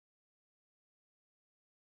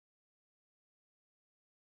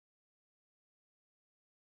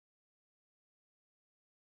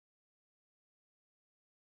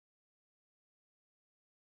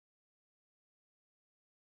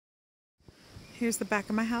Here's the back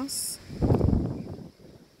of my house.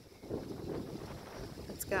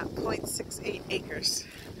 It's got 0.68 acres.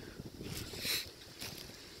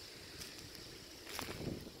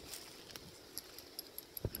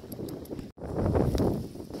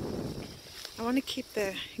 I want to keep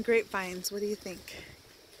the grapevines. What do you think?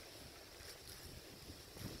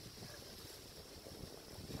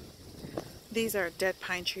 These are dead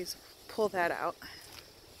pine trees. Pull that out.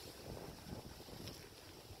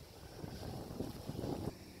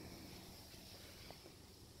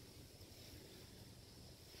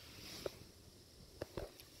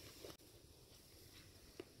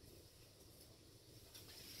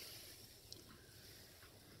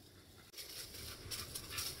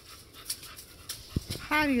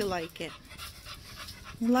 How do you like it?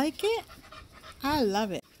 You like it? I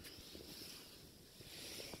love it.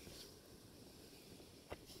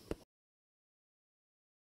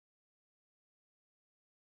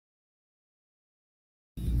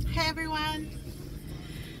 Hey everyone!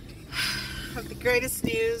 I have the greatest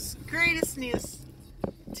news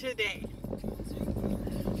today.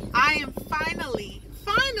 I am finally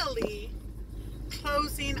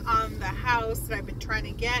closing on the house that I've been trying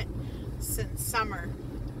to get since summer.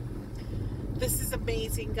 This is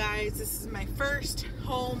amazing, guys. This is my first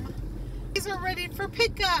home. These are ready for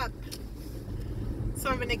pickup.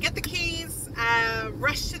 So I'm gonna get the keys,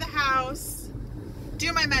 rush to the house,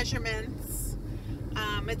 do my measurements.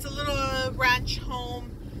 It's a little ranch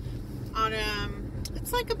home on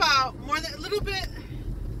it's like about a little bit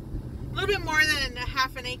more than a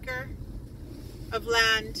half an acre of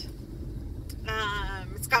land.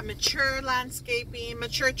 It's got mature landscaping,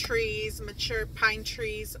 mature trees, mature pine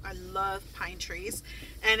trees. I love pine trees.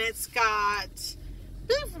 And it's got, I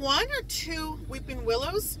believe, 1 or 2 weeping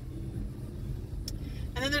willows.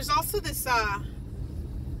 And then there's also this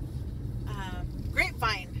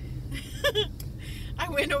grapevine. I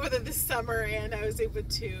went over there this summer and I was able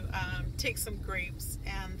to take some grapes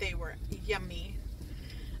and they were yummy.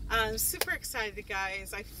 I'm super excited,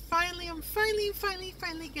 guys. I'm finally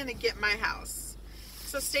gonna get my house.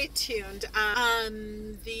 So stay tuned.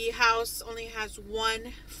 The house only has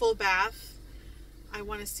 1 full bath. I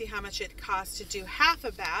want to see how much it costs to do half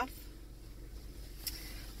a bath.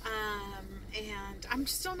 And I'm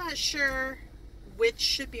still not sure which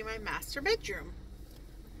should be my master bedroom.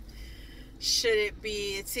 Should it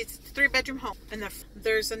be, it's a 3-bedroom home. And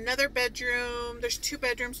there's another bedroom, there's 2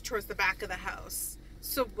 bedrooms towards the back of the house.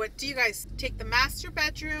 So what do you guys take, the master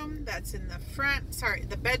bedroom that's in the front,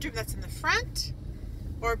 the bedroom that's in the front,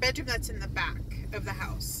 or a bedroom that's in the back of the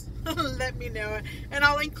house? Let me know, and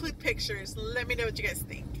I'll include pictures. Let me know what you guys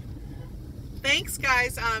think. Thanks,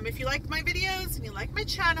 guys. If you like my videos and you like my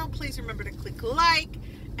channel, please remember to click like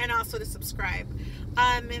and also to subscribe.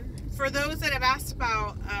 For those that have asked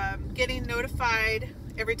about getting notified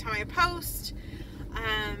every time I post,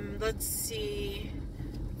 let's see,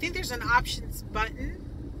 I think there's an options button.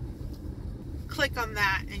 Click on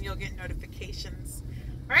that and you'll get notifications.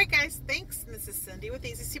 All right, guys, thanks. And this is Cindy with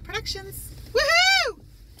Easy C Productions. Woohoo!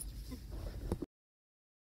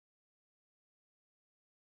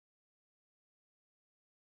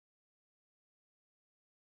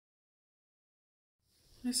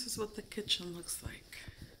 This is what the kitchen looks like,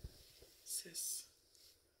 sis.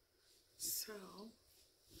 So,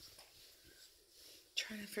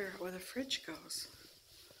 trying to figure out where the fridge goes.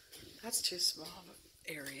 That's too small of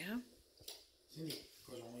an area. Cindy,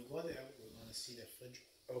 because when we go there, we want to see the fridge.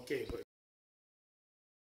 Okay, but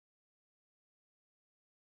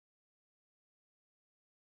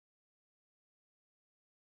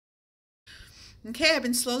okay, I've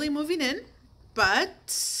been slowly moving in,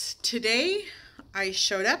 but today I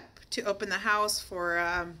showed up to open the house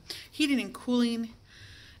for heating and cooling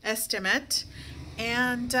estimate,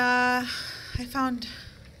 and I found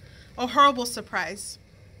a horrible surprise.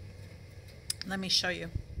 Let me show you.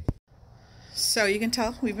 So you can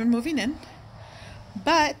tell we've been moving in,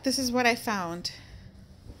 but this is what I found.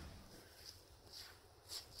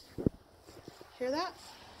 Hear that?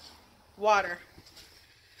 Water.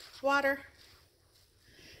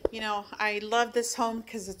 You know, I love this home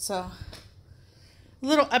because it's a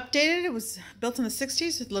little updated. It was built in the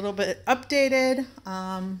 60s, a little bit updated,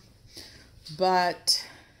 but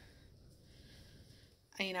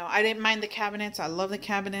you know, I didn't mind the cabinets. I love the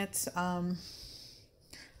cabinets.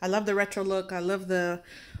 I love the retro look. I love the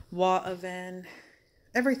wall oven,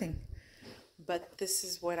 everything. But this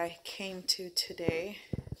is what I came to today.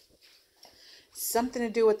 Something to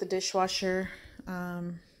do with the dishwasher.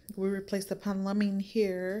 We replaced the plumbing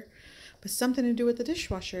here, but something to do with the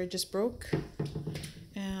dishwasher. It just broke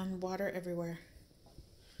and water everywhere.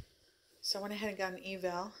 So I went ahead and got an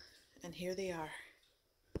eval, And here they are.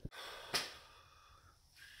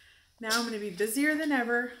 Now I'm going to be busier than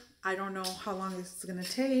ever. I don't know how long this is going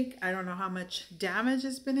to take. I don't know how much damage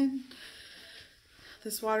has been in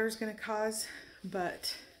this water is going to cause,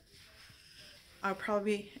 but I'll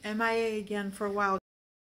probably be MIA again for a while.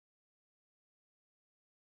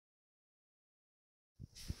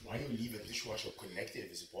 Why you leave a dishwasher connected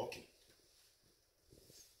if it's broken?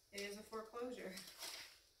 It is a foreclosure.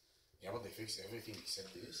 Yeah, but they fixed everything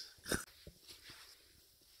except this.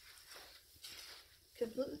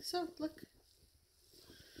 Completely so, look.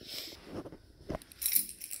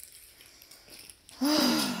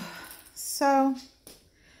 So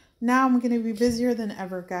now I'm going to be busier than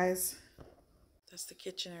ever, guys. That's the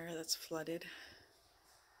kitchen area that's flooded.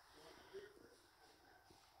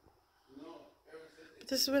 But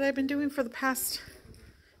this is what I've been doing for the past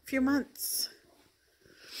few months.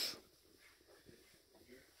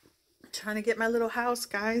 Trying to get my little house,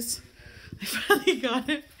 guys. I finally got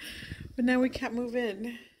it, but now we can't move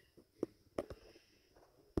in.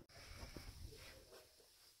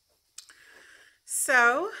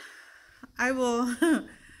 So I will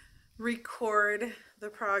record the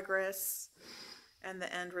progress and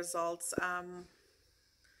the end results.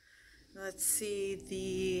 Let's see,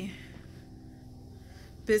 the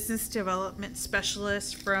business development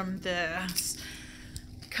specialist from the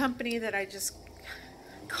company that I just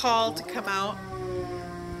called to come out.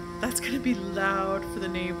 That's gonna be loud for the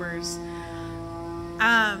neighbors.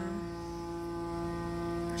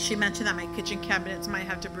 She mentioned that my kitchen cabinets might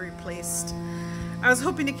have to be replaced. I was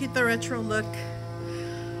hoping to keep the retro look.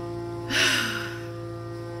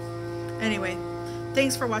 Anyway,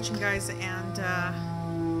 thanks for watching, guys, and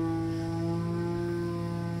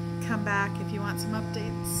come back if you want some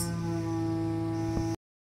updates.